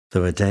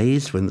There are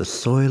days when the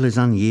soil is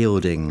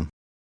unyielding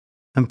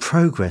and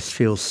progress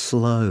feels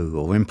slow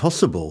or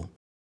impossible.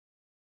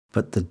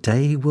 But the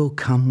day will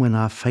come when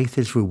our faith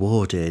is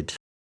rewarded,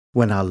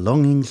 when our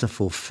longings are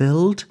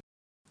fulfilled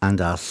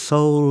and our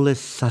soul is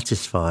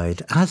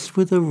satisfied as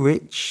with a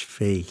rich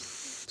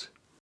feast.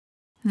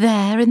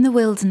 There in the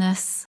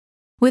wilderness,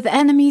 with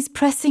enemies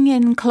pressing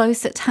in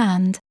close at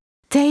hand,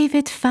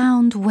 David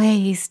found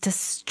ways to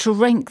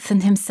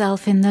strengthen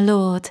himself in the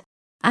Lord,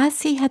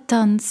 as he had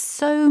done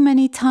so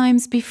many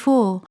times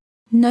before,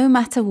 no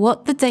matter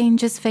what the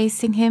dangers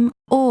facing him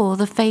or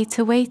the fate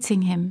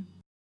awaiting him.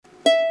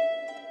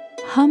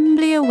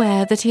 Humbly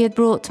aware that he had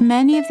brought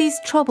many of these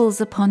troubles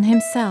upon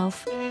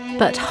himself,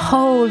 but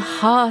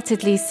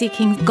wholeheartedly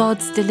seeking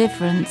God's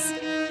deliverance,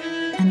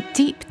 and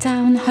deep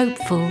down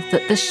hopeful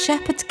that the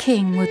Shepherd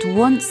King would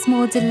once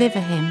more deliver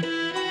him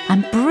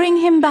and bring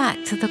him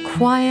back to the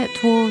quiet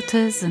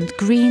waters and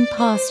green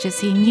pastures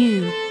he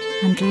knew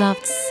and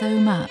loved so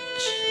much.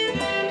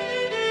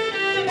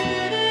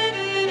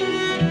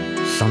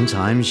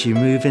 Sometimes you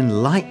move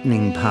in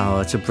lightning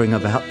power to bring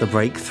about the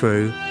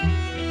breakthrough,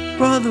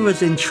 rather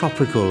as in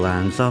tropical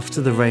lands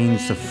after the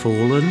rains have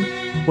fallen,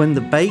 when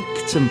the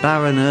baked and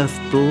barren earth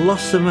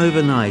blossom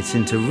overnight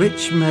into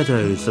rich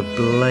meadows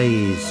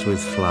ablaze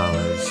with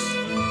flowers,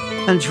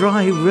 and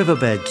dry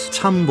riverbeds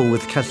tumble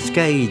with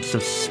cascades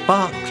of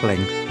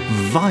sparkling,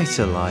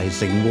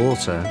 vitalizing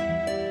water.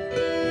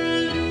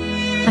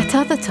 At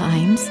other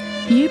times,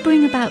 you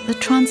bring about the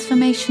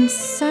transformation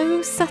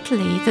so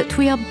subtly that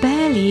we are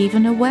barely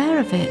even aware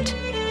of it,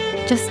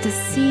 just as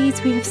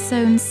seeds we have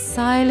sown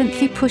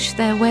silently push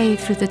their way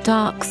through the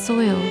dark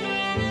soil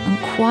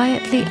and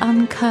quietly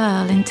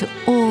uncurl into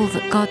all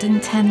that God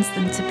intends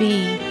them to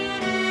be.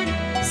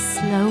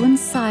 Slow and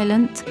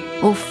silent,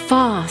 or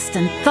fast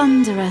and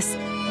thunderous,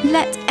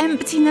 let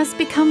emptiness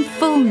become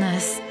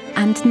fullness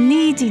and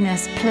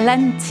neediness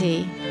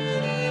plenty.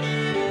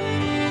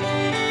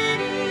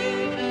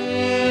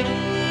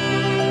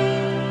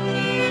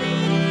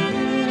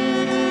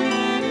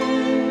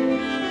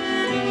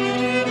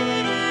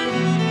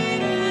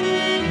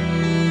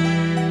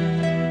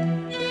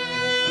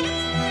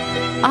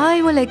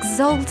 I will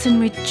exult and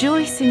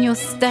rejoice in your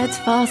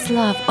steadfast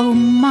love, O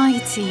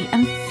mighty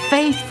and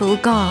faithful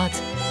God.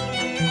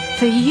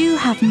 For you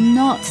have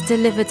not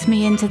delivered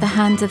me into the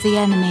hand of the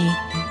enemy,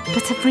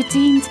 but have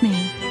redeemed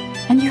me,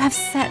 and you have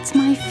set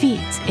my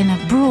feet in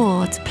a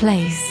broad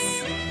place.